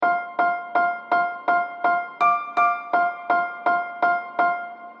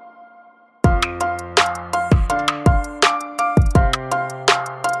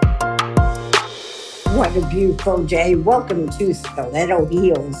What a beautiful day. Welcome to Stiletto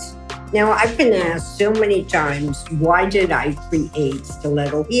Heels. Now, I've been asked so many times, why did I create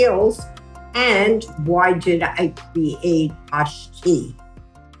Stiletto Heels? And why did I create Posh Tea?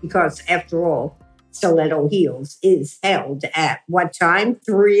 Because after all, Stiletto Heels is held at what time?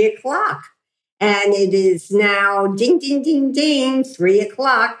 3 o'clock. And it is now ding, ding, ding, ding, 3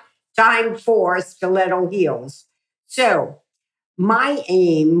 o'clock, time for Stiletto Heels. So my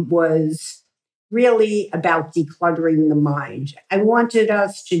aim was really about decluttering the mind. I wanted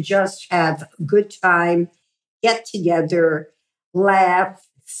us to just have a good time, get together, laugh,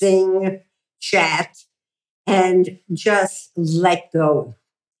 sing, chat, and just let go.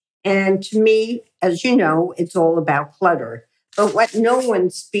 And to me, as you know, it's all about clutter. But what no one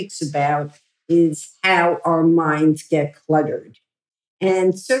speaks about is how our minds get cluttered.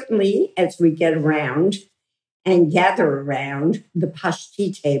 And certainly as we get around and gather around the Posh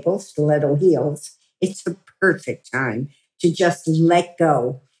tea table, Stiletto Heels, it's a perfect time to just let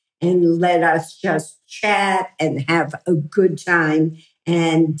go and let us just chat and have a good time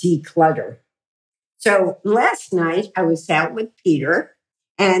and declutter. So last night I was out with Peter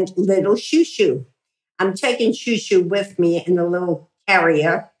and little Shushu. I'm taking Shushu with me in a little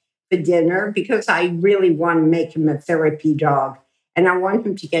carrier for dinner because I really want to make him a therapy dog. And I want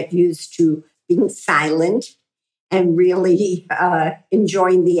him to get used to being silent and really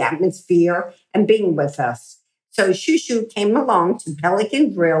enjoying the atmosphere and being with us. So Shushu came along to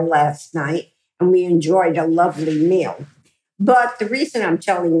Pelican Grill last night, and we enjoyed a lovely meal. But the reason I'm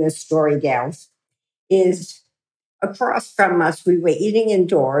telling this story, gals, is across from us, we were eating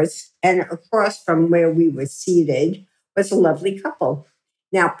indoors, and across from where we were seated was a lovely couple.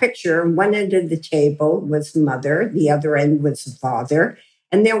 Now, picture one end of the table was mother, the other end was the father,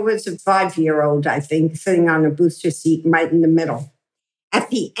 and there was a 5-year-old, I think, sitting on a booster seat right in the middle. At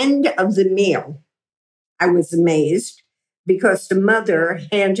the end of the meal, I was amazed because the mother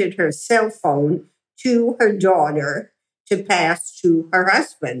handed her cell phone to her daughter to pass to her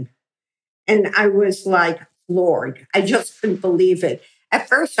husband. And I was like floored. I just couldn't believe it. At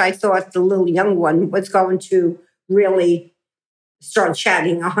first, I thought the little young one was going to really start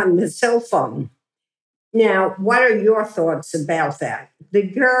chatting on the cell phone. Now, what are your thoughts about that? The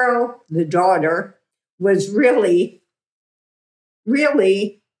girl, the daughter, was really,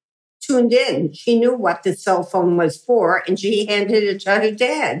 really tuned in. She knew what the cell phone was for, and she handed it to her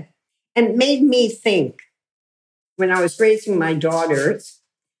dad. And it made me think, when I was raising my daughters,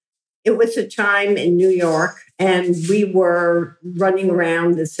 it was a time in New York, and we were running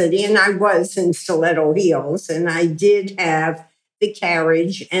around the city, and I was in stiletto heels, and I did have the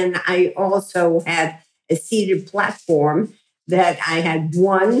carriage, and I also had a seated platform that I had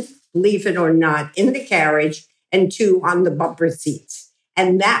one, believe it or not, in the carriage and two on the bumper seats.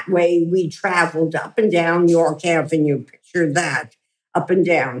 And that way we traveled up and down York Avenue. Picture that, up and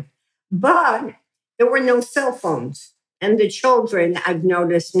down. But there were no cell phones. And the children, I've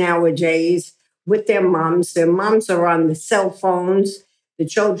noticed nowadays, with their moms are on the cell phones. The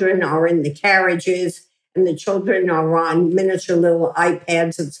children are in the carriages, and the children are on miniature little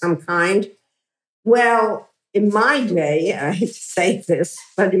iPads of some kind. Well, in my day, I hate to say this,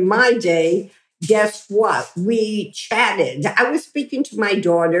 but in my day, guess what? We chatted. I was speaking to my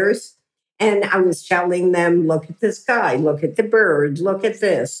daughters, and I was telling them, look at the sky, look at the bird, look at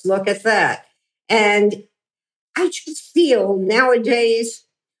this, look at that. And I just feel nowadays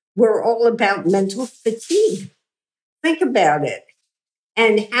we're all about mental fatigue. Think about it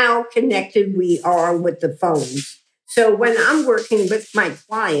and how connected we are with the phones. So when I'm working with my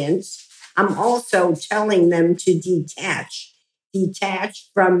clients, I'm also telling them to detach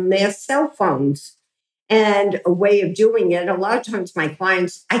from their cell phones. And a way of doing it, a lot of times my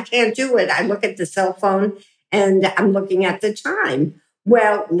clients, I can't do it. I look at the cell phone and I'm looking at the time.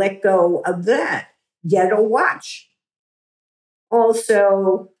 Well, let go of that. Get a watch.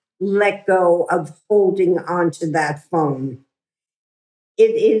 Also, let go of holding onto that phone.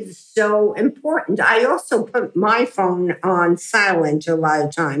 It is so important. I also put my phone on silent a lot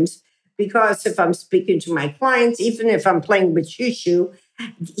of times because if I'm speaking to my clients, even if I'm playing with Shushu,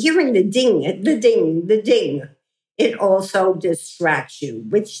 hearing the ding, it also distracts you,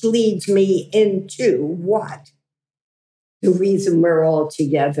 which leads me into what? The reason we're all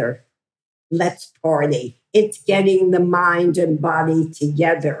together. Let's party. It's getting the mind and body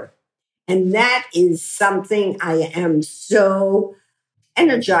together. And that is something I am so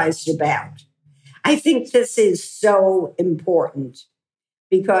energized about. I think this is so important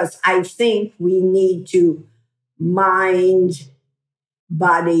because I think we need to mind,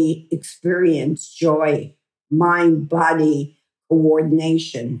 body experience joy, mind, body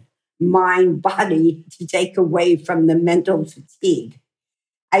coordination, mind, body to take away from the mental fatigue.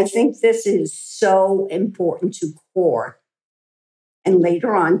 I think this is so important to core. And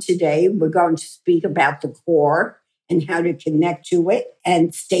later on today, we're going to speak about the core and how to connect to it.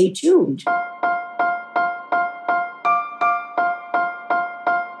 And stay tuned.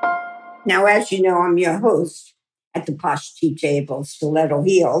 Now, as you know, I'm your host at the Posh Tea Table, Stiletto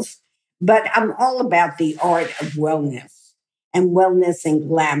Heels, but I'm all about the art of wellness and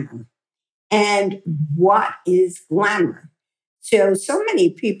glamour. And what is glamour? So many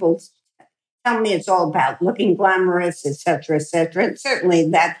people tell me it's all about looking glamorous, et cetera, et cetera. And certainly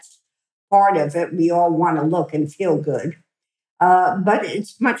that's part of it. We all want to look and feel good. But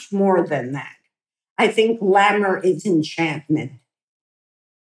it's much more than that. I think glamour is enchantment.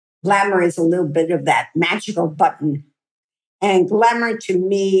 Glamour is a little bit of that magical button. And glamour to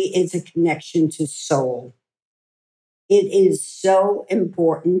me is a connection to soul. It is so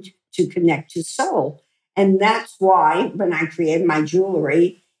important to connect to soul. And that's why when I created my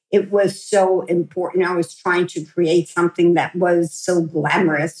jewelry, it was so important. I was trying to create something that was so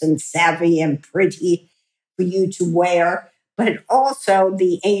glamorous and savvy and pretty for you to wear. But also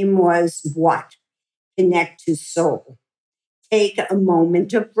the aim was what? Connect to soul. Take a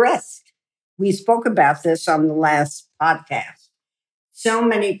moment of rest. We spoke about this on the last podcast. So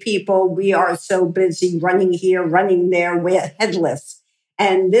many people, we are so busy running here, running there, we're headless.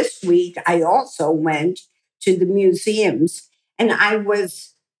 And this week, I also went to the museums and I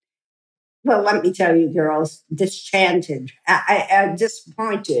was, well, let me tell you, girls, disenchanted. I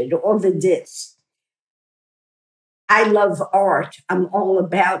disappointed, all the dis. I love art. I'm all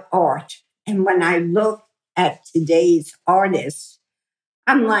about art. And when I look at today's artists,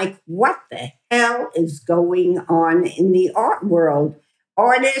 I'm like, what the hell is going on in the art world?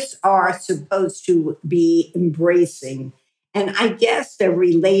 Artists are supposed to be embracing. And I guess they're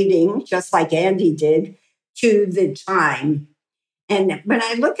relating, just like Andy did, to the time. And when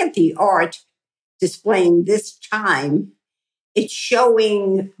I look at the art displaying this time, it's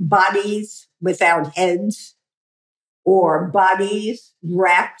showing bodies without heads or bodies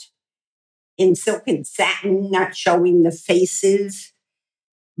wrapped in silk and satin, not showing the faces,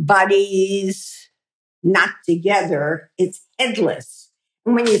 bodies not together. It's headless.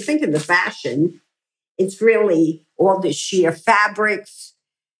 And when you think of the fashion, it's really all the sheer fabrics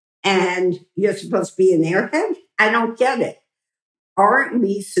and you're supposed to be an airhead? I don't get it. Aren't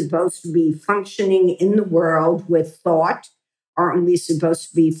we supposed to be functioning in the world with thought? Aren't we supposed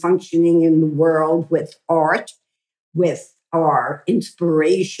to be functioning in the world with art, with our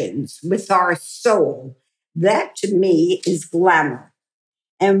inspirations, with our soul? That to me is glamour.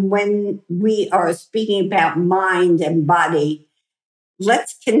 And when we are speaking about mind and body,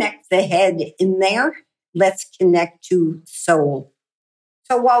 let's connect the head in there. Let's connect to soul.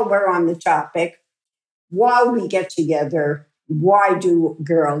 So while we're on the topic, while we get together, why do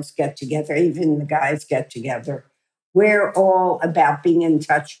girls get together? Even the guys get together. We're all about being in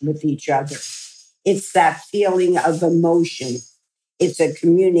touch with each other. It's that feeling of emotion. It's a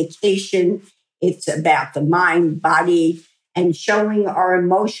communication. It's about the mind, body, and showing our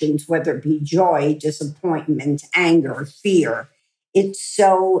emotions, whether it be joy, disappointment, anger, fear. It's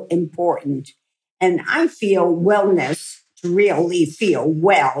so important. And I feel wellness, to really feel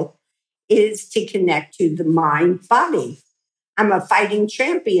well, is to connect to the mind, body. I'm a fighting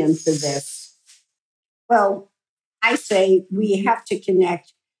champion for this. Well, I say we have to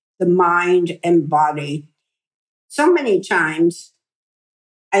connect the mind and body. So many times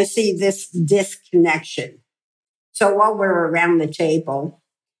I see this disconnection. So while we're around the table,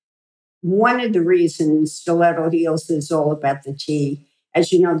 one of the reasons Stiletto Heels is all about the tea,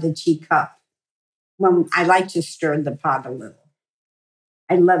 as you know, the teacup. When I like to stir the pot a little.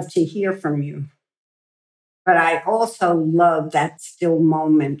 I love to hear from you. But I also love that still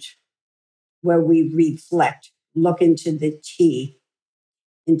moment where we reflect, look into the tea,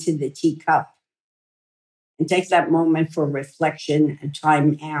 into the teacup, and take that moment for reflection and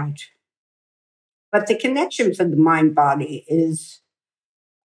time out. But the connection for the mind-body is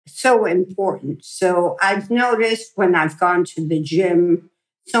so important. So I've noticed when I've gone to the gym,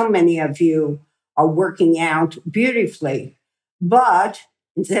 so many of you are working out beautifully. But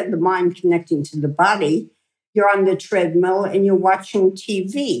instead of the mind connecting to the body, you're on the treadmill and you're watching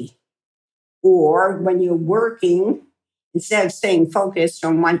TV. Or when you're working, instead of staying focused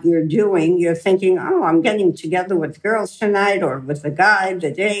on what you're doing, you're thinking, oh, I'm getting together with girls tonight or with a guy,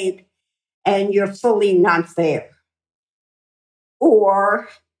 the date, and you're fully not there. Or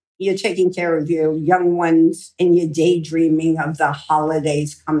you're taking care of your young ones and you're daydreaming of the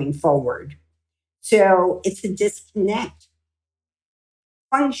holidays coming forward. So it's a disconnect.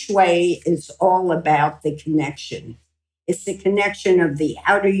 Feng Shui is all about the connection. It's the connection of the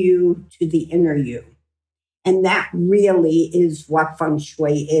outer you to the inner you. And that really is what Feng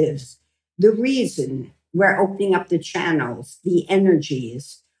Shui is. The reason we're opening up the channels, the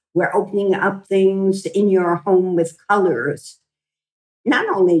energies, we're opening up things in your home with colors, not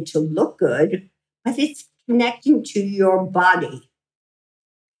only to look good, but it's connecting to your body.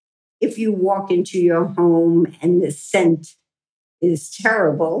 If you walk into your home and the scent is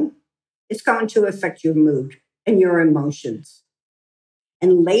terrible, it's going to affect your mood and your emotions.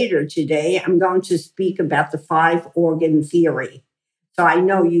 And later today, I'm going to speak about the 5-organ theory. So I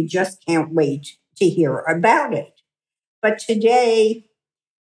know you just can't wait to hear about it. But today,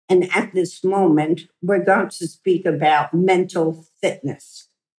 and at this moment, we're going to speak about mental fitness,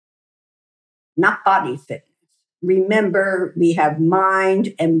 not body fitness. Remember, we have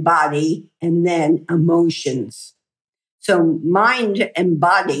mind and body, and then emotions. So mind and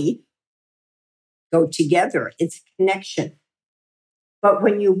body go together. It's a connection. But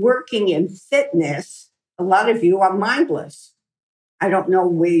when you're working in fitness, a lot of you are mindless. I don't know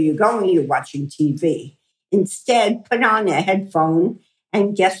where you're going. You're watching TV. Instead, put on a headphone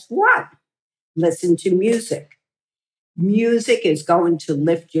and guess what? Listen to music. Music is going to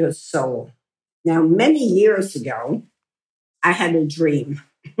lift your soul. Now, many years ago, I had a dream.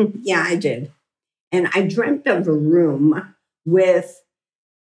 Yeah, I did. And I dreamt of a room with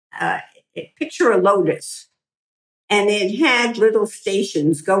picture a lotus. And it had little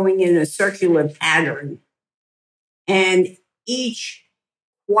stations going in a circular pattern. And each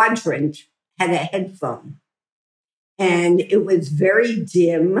quadrant had a headphone. And it was very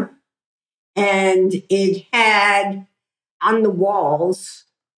dim. And it had on the walls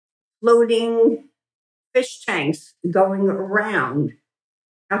floating fish tanks going around.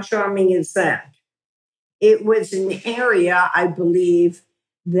 How charming is that? It was an area, I believe,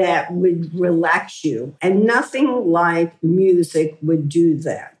 that would relax you. And nothing like music would do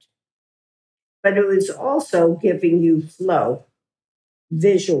that. But it was also giving you flow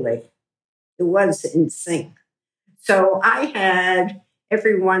visually. It was in sync. So I had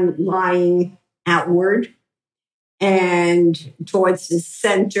everyone lying outward, and towards the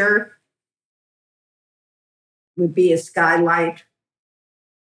center would be a skylight.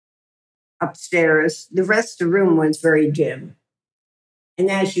 Upstairs, the rest of the room was very dim.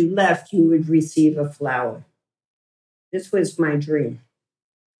 And as you left, you would receive a flower. This was my dream.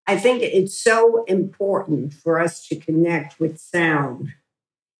 I think it's so important for us to connect with sound.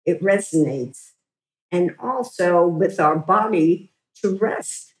 It resonates. And also with our body to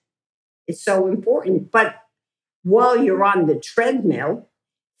rest. It's so important. But while you're on the treadmill,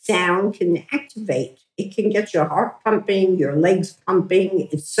 sound can activate. It can get your heart pumping, your legs pumping.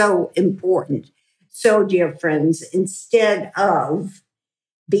 It's so important. So, dear friends, instead of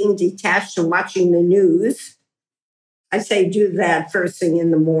being detached and watching the news, I say do that first thing in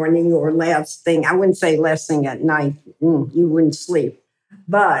the morning or last thing. I wouldn't say last thing at night. You wouldn't sleep.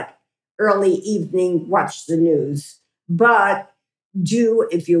 But early evening, watch the news. But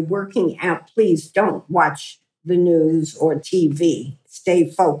if you're working out, please don't watch the news or TV. Stay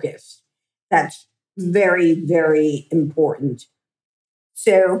focused. That's very, very important.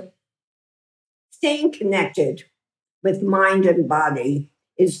 So staying connected with mind and body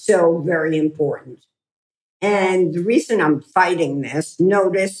is so very important. And the reason I'm fighting this,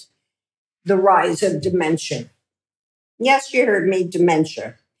 notice the rise of dementia. Yes, you heard me,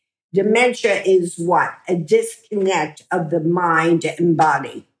 dementia. Dementia is what? A disconnect of the mind and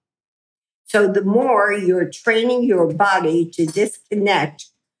body. So the more you're training your body to disconnect,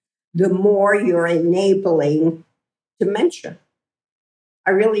 the more you're enabling dementia. I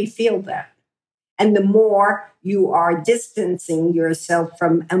really feel that. And the more you are distancing yourself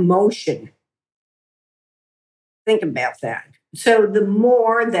from emotion. Think about that. So the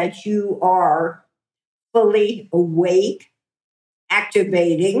more that you are fully awake,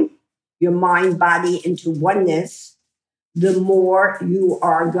 activating your mind, body into oneness, the more you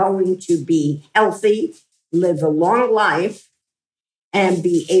are going to be healthy, live a long life, and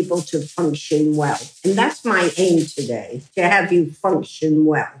be able to function well. And that's my aim today, to have you function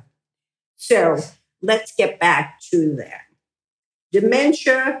well. So let's get back to that.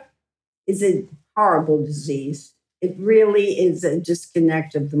 Dementia is a horrible disease. It really is a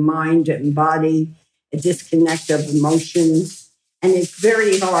disconnect of the mind and body, a disconnect of emotions, and it's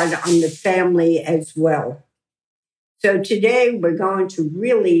very hard on the family as well. So today we're going to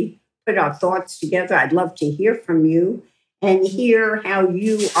really put our thoughts together. I'd love to hear from you and hear how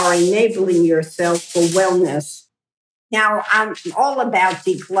you are enabling yourself for wellness. Now, I'm all about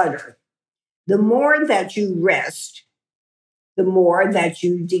declutter. The more that you rest, the more that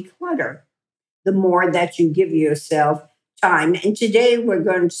you declutter, the more that you give yourself time. And today we're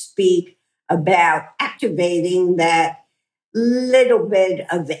going to speak about activating that little bit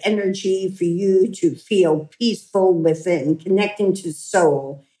of energy for you to feel peaceful within, connecting to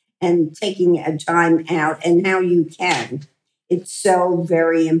soul and taking a time out and how you can. It's so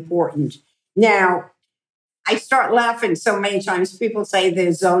very important. Now, I start laughing so many times. People say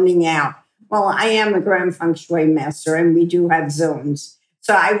they're zoning out. Well, I am a grand feng shui master and we do have zones.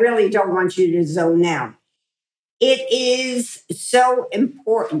 So I really don't want you to zone out. It is so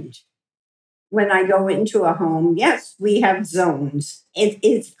important when I go into a home. Yes, we have zones. It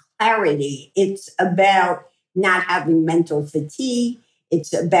is clarity. It's about not having mental fatigue.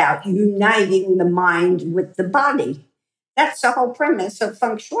 It's about uniting the mind with the body. That's the whole premise of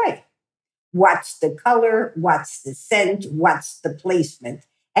feng shui. What's the color? What's the scent? What's the placement?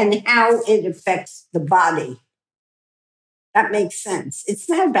 And how it affects the body. That makes sense. It's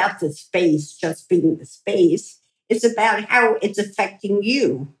not about the space just being the space. It's about how it's affecting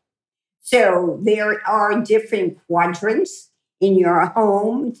you. So there are different quadrants in your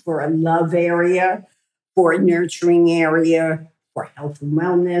home for a love area, for a nurturing area, for health and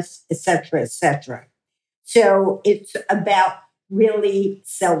wellness, etc., etc. So it's about really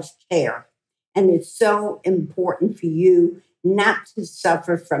self-care. And it's so important for you not to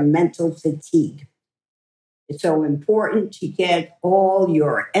suffer from mental fatigue. It's so important to get all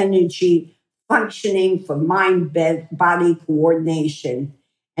your energy functioning for mind-body coordination.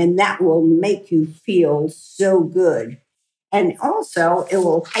 And that will make you feel so good. And also, it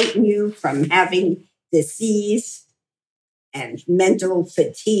will heighten you from having disease and mental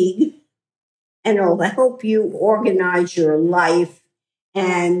fatigue. And it will help you organize your life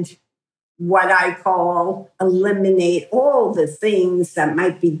and what I call eliminate all the things that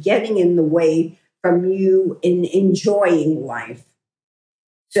might be getting in the way from you in enjoying life.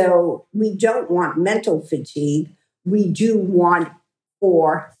 So we don't want mental fatigue. We do want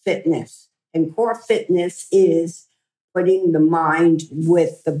core fitness. And core fitness is putting the mind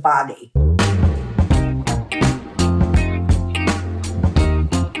with the body.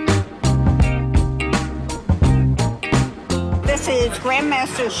 This is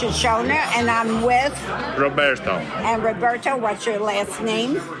Grandmaster Shashona, and I'm with Roberto. And Roberto, what's your last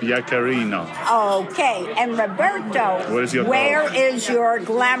name? Iacarino. Okay, and Roberto, where is your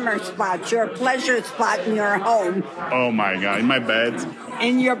glamour spot, your pleasure spot in your home? Oh my God, in my bed.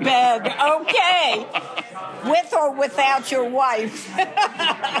 In your bed, okay. With or without your wife?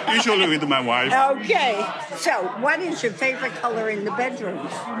 Usually with my wife. Okay. So, what is your favorite color in the bedroom?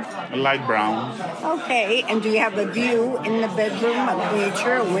 Light brown. Okay. And do you have a view in the bedroom of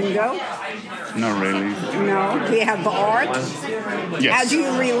nature, a window? Not really. No. Do you have art? Yes. How do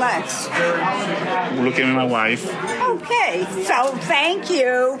you relax? Looking at my wife. Okay. So, thank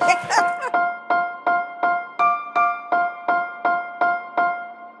you.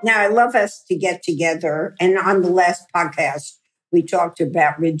 Now, I love us to get together. And on the last podcast, we talked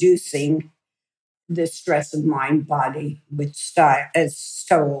about reducing the stress of mind, body with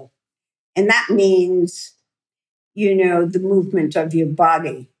soul. And that means, the movement of your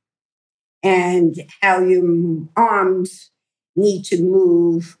body and how your arms need to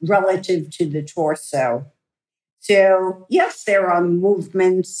move relative to the torso. So, yes, there are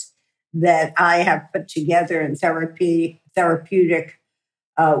movements that I have put together in therapeutic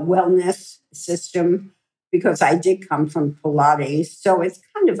wellness system because I did come from Pilates. So it's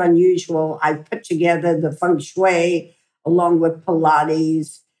kind of unusual. I put together the feng shui along with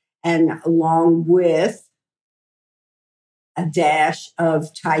Pilates and along with a dash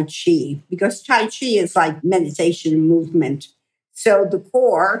of Tai Chi because Tai Chi is like meditation movement. So the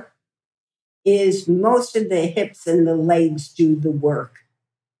core is most of the hips and the legs do the work.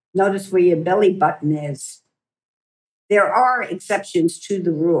 Notice where your belly button is. There are exceptions to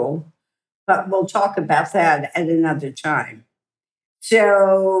the rule, but we'll talk about that at another time.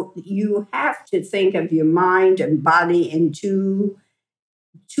 So you have to think of your mind and body in two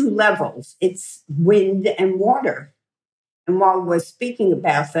levels. It's wind and water. And while we're speaking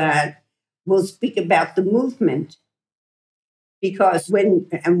about that, we'll speak about the movement because wind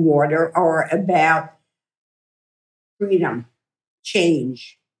and water are about freedom,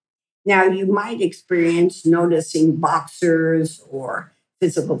 change. Now, you might experience noticing boxers or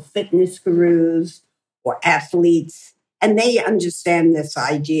physical fitness gurus or athletes, and they understand this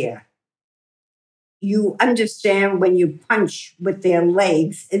idea. You understand when you punch with their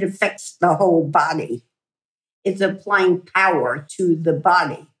legs, it affects the whole body. It's applying power to the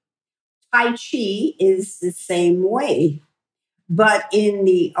body. Tai Chi is the same way, but in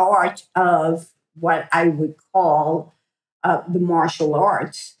the art of what I would call the martial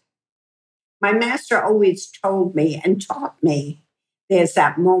arts, my master always told me and taught me there's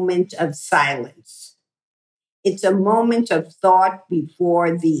that moment of silence. It's a moment of thought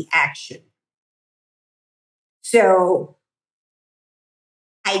before the action. So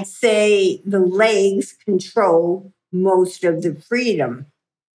I'd say the legs control most of the freedom.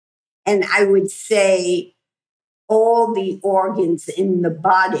 And I would say all the organs in the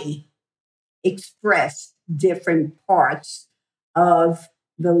body express different parts of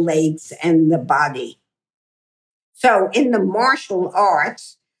the legs and the body. So in the martial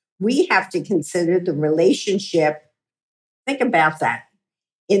arts, we have to consider the relationship. Think about that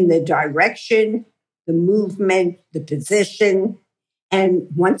in the direction, the movement, the position, and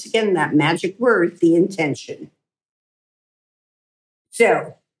once again, that magic word, the intention.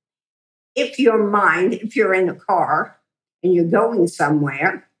 So if you're in a car and you're going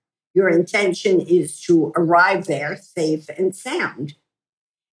somewhere, your intention is to arrive there safe and sound.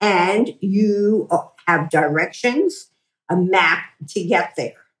 And you have directions, a map to get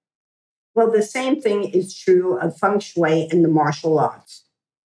there. Well, the same thing is true of feng shui and the martial arts.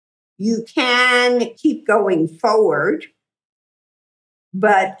 You can keep going forward,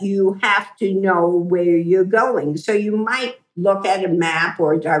 but you have to know where you're going. So you might look at a map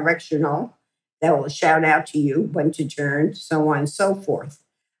or a directional that will shout out to you when to turn, so on and so forth.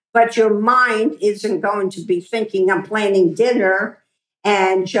 But your mind isn't going to be thinking, I'm planning dinner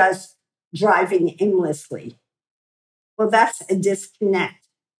and just driving aimlessly. Well, that's a disconnect.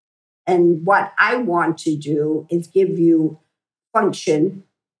 And what I want to do is give you function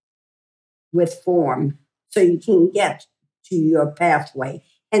with form so you can get to your pathway.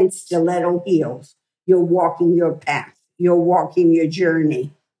 And stiletto heels. You're walking your path. You're walking your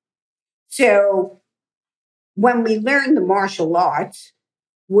journey. So when we learn the martial arts,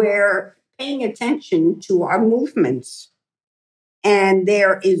 we're paying attention to our movements. And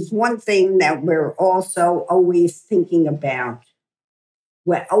there is one thing that we're also always thinking about.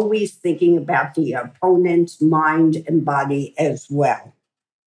 We're always thinking about the opponent's mind and body as well.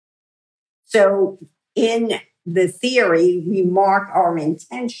 So in the theory, we mark our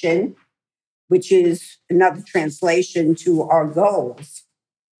intention, which is another translation to our goals.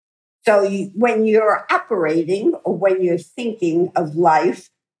 So when you're operating or when you're thinking of life,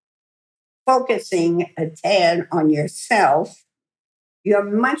 focusing a tad on yourself, you're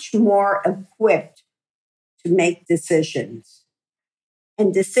much more equipped to make decisions.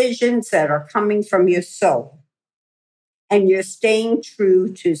 And decisions that are coming from your soul. And you're staying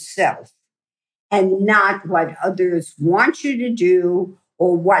true to self and not what others want you to do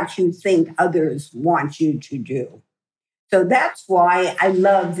or what you think others want you to do. So that's why I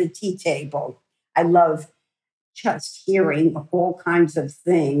love the tea table. I love just hearing all kinds of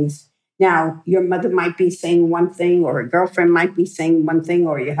things. Now, your mother might be saying one thing, or a girlfriend might be saying one thing,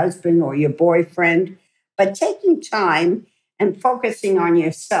 or your husband or your boyfriend, but taking time and focusing on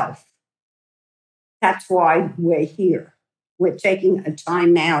yourself. That's why we're here. We're taking a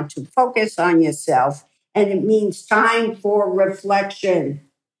time now to focus on yourself, and it means time for reflection.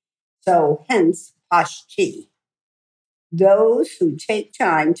 So hence, Posh tea. Those who take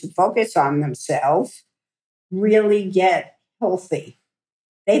time to focus on themselves really get healthy.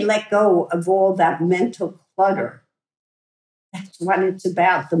 They let go of all that mental clutter. That's what it's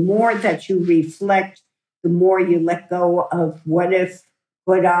about. The more that you reflect, the more you let go of what if,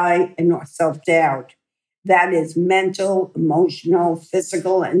 would I, and self-doubt. That is mental, emotional,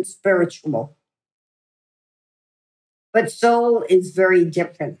 physical, and spiritual. But soul is very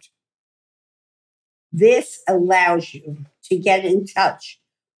different. This allows you to get in touch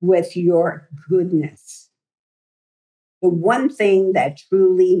with your goodness. The one thing that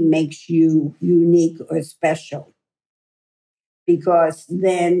truly makes you unique or special. Because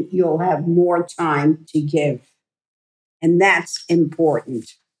then you'll have more time to give. And that's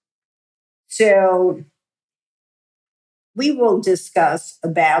important. So we will discuss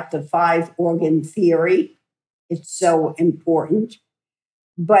about the 5-organ theory. It's so important.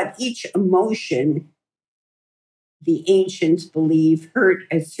 But each emotion, the ancients believe, hurt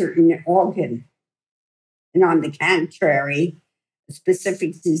a certain organ. And on the contrary, a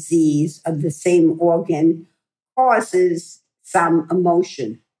specific disease of the same organ causes some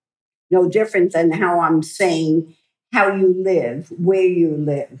emotion. No different than how I'm saying how you live, where you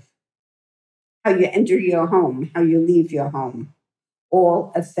live, how you enter your home, how you leave your home,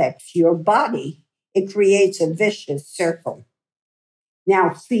 all affects your body. It creates a vicious circle.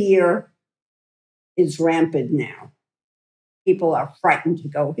 Now, fear is rampant now. People are frightened to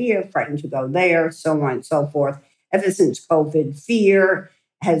go here, frightened to go there, so on and so forth. Ever since COVID, fear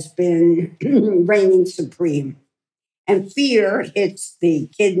has been reigning supreme. And fear hits the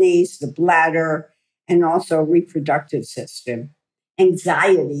kidneys, the bladder, and also reproductive system.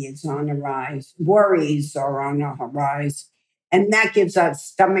 Anxiety is on the rise. Worries are on the rise. And that gives us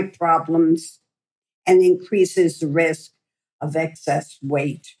stomach problems and increases the risk of excess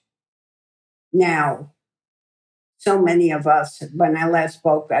weight. Now, so many of us, when I last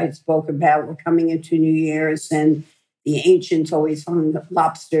spoke, I spoke about we're coming into New Year's and the ancients always hung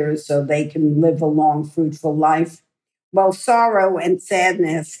lobsters so they can live a long, fruitful life. Well, sorrow and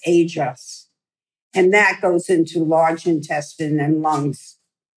sadness age us, and that goes into large intestine and lungs.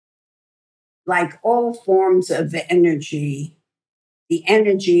 Like all forms of energy, the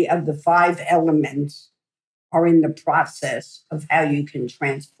energy of the five elements are in the process of how you can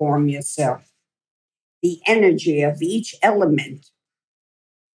transform yourself. The energy of each element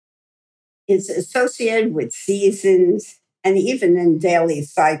is associated with seasons and even in daily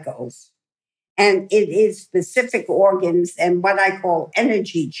cycles. And it is specific organs and what I call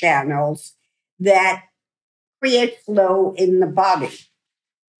energy channels that create flow in the body.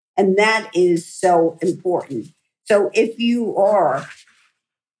 And that is so important. So if you are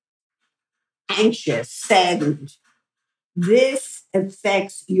anxious, saddened, this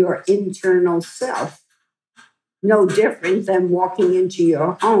affects your internal self. No different than walking into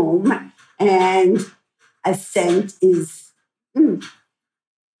your home and a scent is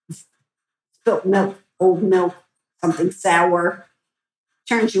spilt milk, old milk, something sour,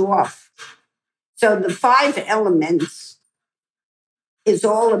 turns you off. So the five elements is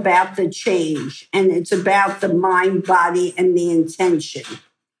all about the change, and it's about the mind, body, and the intention.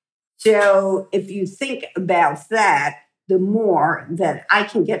 So if you think about that, the more that I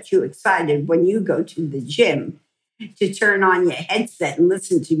can get you excited when you go to the gym to turn on your headset and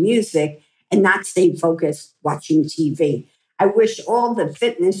listen to music and not stay focused watching TV. I wish all the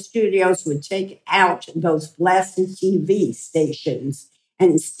fitness studios would take out those blasted TV stations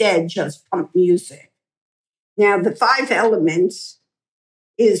and instead just pump music. Now, the five elements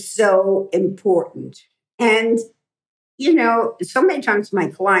is so important. And, so many times my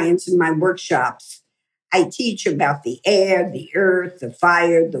clients in my workshops, I teach about the air, the earth, the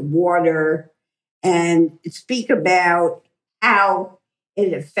fire, the water, and speak about how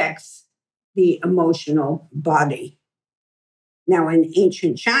it affects the emotional body. Now, in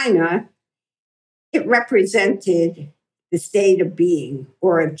ancient China, it represented the state of being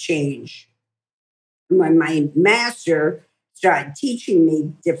or of change. When my master started teaching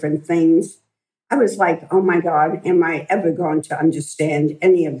me different things, I was like, oh my God, am I ever going to understand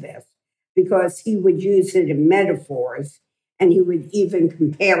any of this? Because he would use it in metaphors and he would even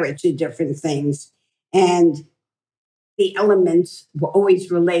compare it to different things. And the elements were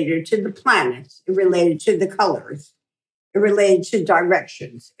always related to the planets, it related to the colors, it related to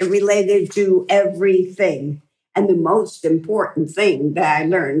directions, it related to everything. And the most important thing that I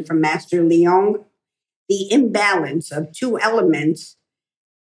learned from Master Leong, the imbalance of two elements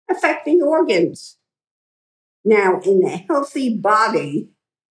affect the organs. Now, in a healthy body,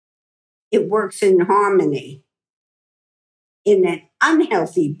 it works in harmony. In an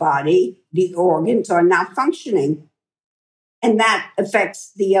unhealthy body, the organs are not functioning. And that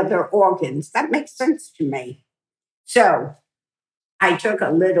affects the other organs. That makes sense to me. So I took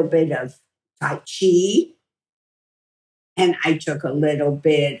a little bit of Tai Chi, and I took a little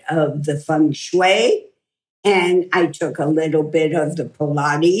bit of the Feng Shui, and I took a little bit of the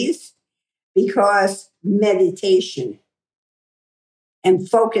Pilates, because meditation and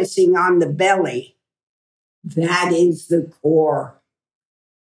focusing on the belly, that is the core.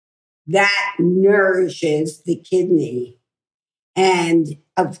 That nourishes the kidney. And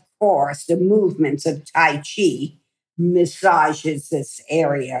of course, the movements of Tai Chi massages this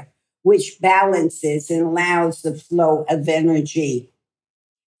area, which balances and allows the flow of energy.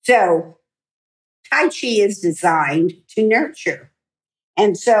 So Tai Chi is designed to nurture.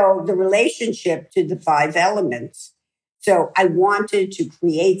 And so the relationship to the five elements. So I wanted to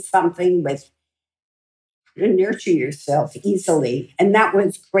create something with to nurture yourself easily. And that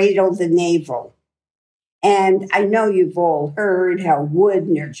was cradle the navel. And I know you've all heard how wood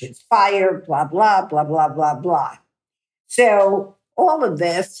nurtures fire, blah, blah, blah, blah, blah, blah. So all of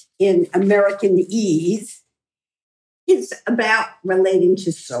this in American ease is about relating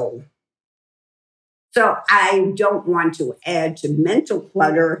to soul. So I don't want to add to mental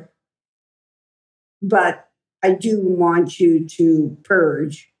clutter, but I do want you to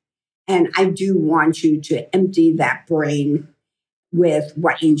purge, and I do want you to empty that brain with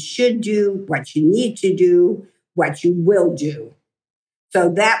what you should do, what you need to do, what you will do. So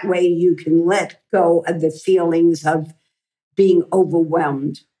that way you can let go of the feelings of being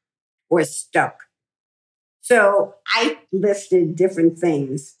overwhelmed or stuck. So I listed different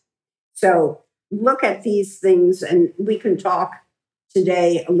things. So look at these things and we can talk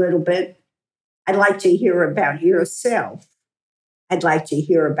today a little bit. I'd like to hear about yourself. I'd like to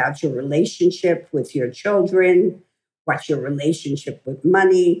hear about your relationship with your children, what's your relationship with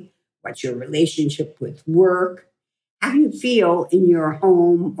money, what's your relationship with work, how you feel in your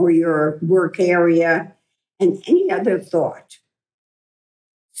home or your work area, and any other thought.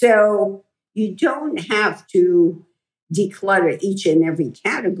 So you don't have to declutter each and every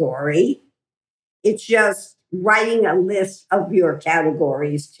category. It's just writing a list of your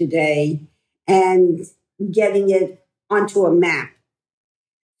categories today and getting it onto a map.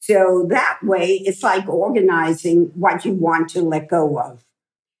 So that way, it's like organizing what you want to let go of.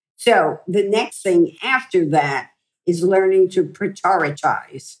 So the next thing after that is learning to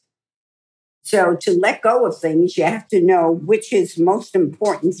prioritize. So to let go of things, you have to know which is the most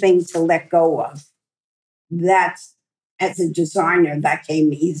important thing to let go of. That's, as a designer, that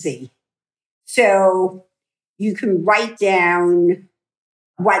came easy. So you can write down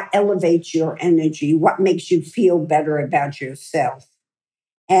what elevates your energy, what makes you feel better about yourself.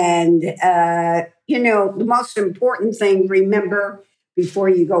 And, the most important thing, remember, before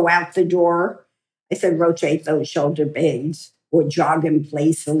you go out the door, I said rotate those shoulder blades or jog in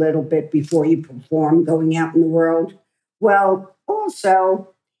place a little bit before you perform going out in the world. Well,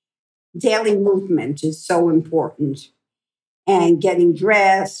 also, daily movement is so important. And getting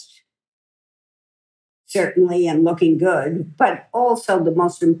dressed, certainly, and looking good, but also the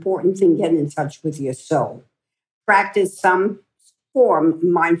most important thing, get in touch with your soul. Practice some form of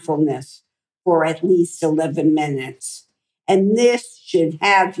mindfulness for at least 11 minutes. And this should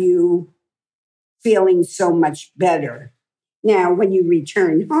have you feeling so much better. Now, when you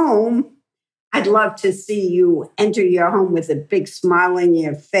return home, I'd love to see you enter your home with a big smile on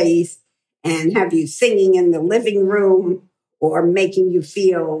your face and have you singing in the living room or making you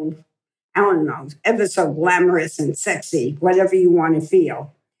feel, I don't know, ever so glamorous and sexy, whatever you want to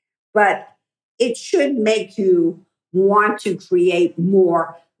feel. But it should make you want to create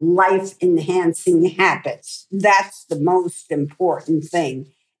more life-enhancing habits. That's the most important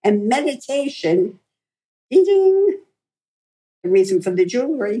thing. And meditation, ding, the reason for the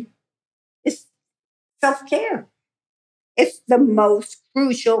jewelry, is self-care. It's the most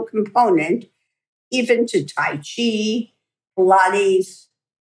crucial component, even to Tai Chi, Pilates.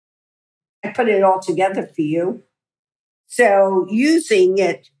 I put it all together for you. So using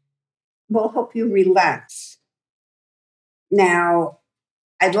it will help you relax. Now,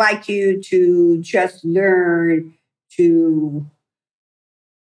 I'd like you to just learn to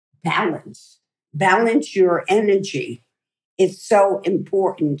balance your energy. It's so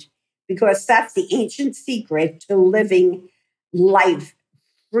important because that's the ancient secret to living life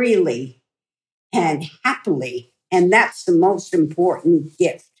freely and happily. And that's the most important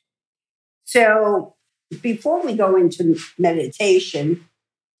gift. So before we go into meditation,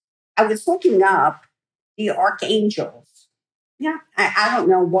 I was looking up the archangels. Yeah, I don't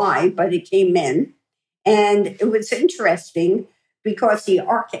know why, but it came in. And it was interesting because the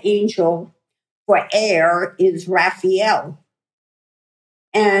archangel for air is Raphael.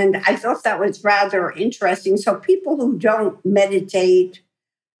 And I thought that was rather interesting. So people who don't meditate,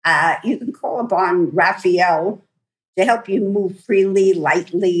 you can call upon Raphael to help you move freely,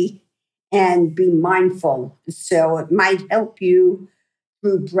 lightly, and be mindful. So it might help you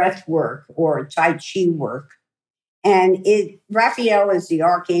through breath work or Tai Chi work. And Raphael is the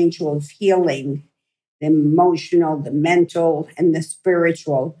archangel of healing, the emotional, the mental, and the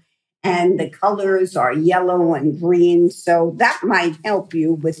spiritual. And the colors are yellow and green. So that might help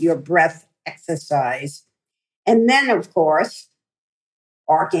you with your breath exercise. And then, of course,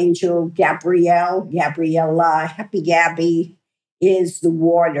 Archangel Gabriella, Happy Gabby, is the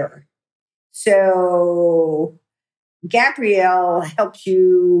water. So Gabrielle helps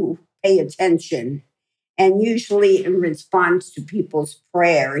you pay attention, and usually in response to people's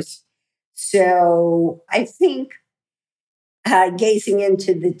prayers. So I think gazing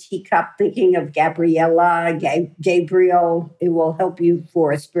into the teacup, thinking of Gabriella, Gabriel, it will help you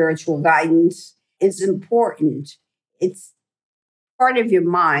for spiritual guidance, is important. It's part of your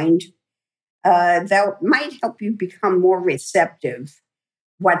mind that might help you become more receptive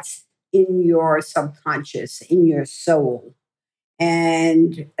what's in your subconscious, in your soul.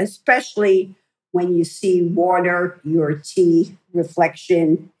 And especially when you see water, your tea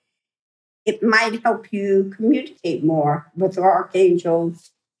reflection, it might help you communicate more with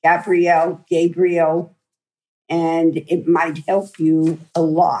archangels, Gabriel, and it might help you a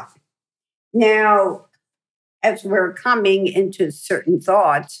lot. Now, as we're coming into certain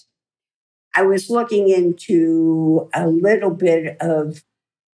thoughts, I was looking into a little bit of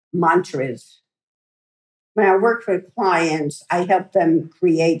mantras. When I work for clients, I help them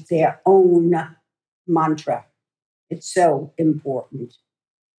create their own mantra. It's so important.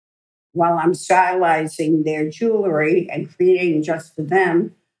 While I'm stylizing their jewelry and creating just for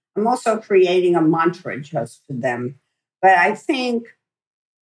them, I'm also creating a mantra just for them. But I think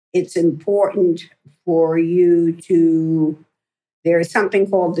it's important for you to, there's something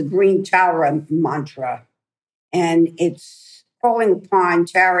called the Green Tower mantra, and it's calling upon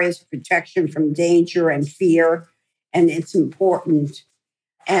Tara's protection from danger and fear, and it's important.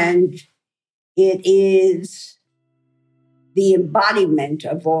 And it is the embodiment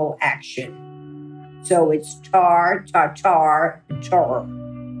of all action. So it's tar, tar, tar.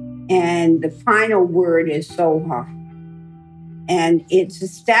 And the final word is soha. And it's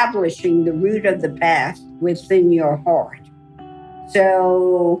establishing the root of the past within your heart.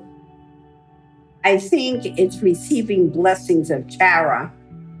 So I think it's receiving blessings of Tara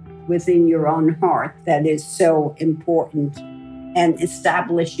within your own heart that is so important, and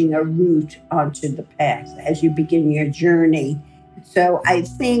establishing a root onto the past as you begin your journey. So I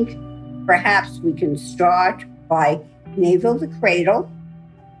think perhaps we can start by navel to cradle.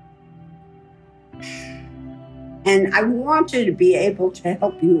 And I wanted to be able to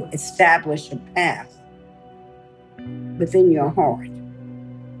help you establish a path within your heart.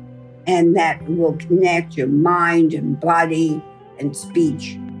 And that will connect your mind and body and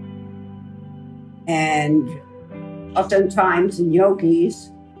speech. And oftentimes in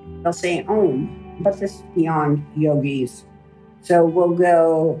yogis, they'll say Om, but this is beyond yogis. So we'll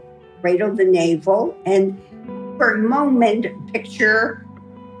go cradle the navel, and for a moment, picture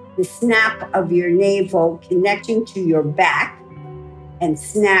the snap of your navel connecting to your back, and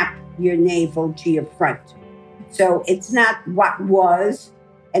snap your navel to your front. So it's not what was,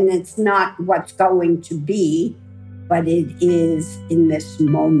 and it's not what's going to be, but it is in this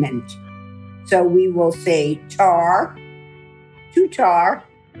moment. So we will say tar, to tar,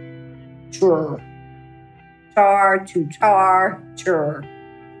 tur. Tar, to tar, tur.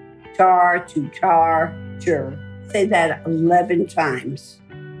 Tar, to tar, tur. Say that 11 times.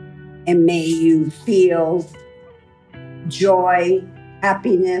 And may you feel joy,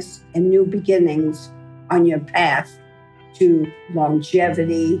 happiness, and new beginnings on your path to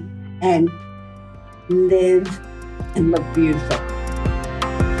longevity and live and look beautiful.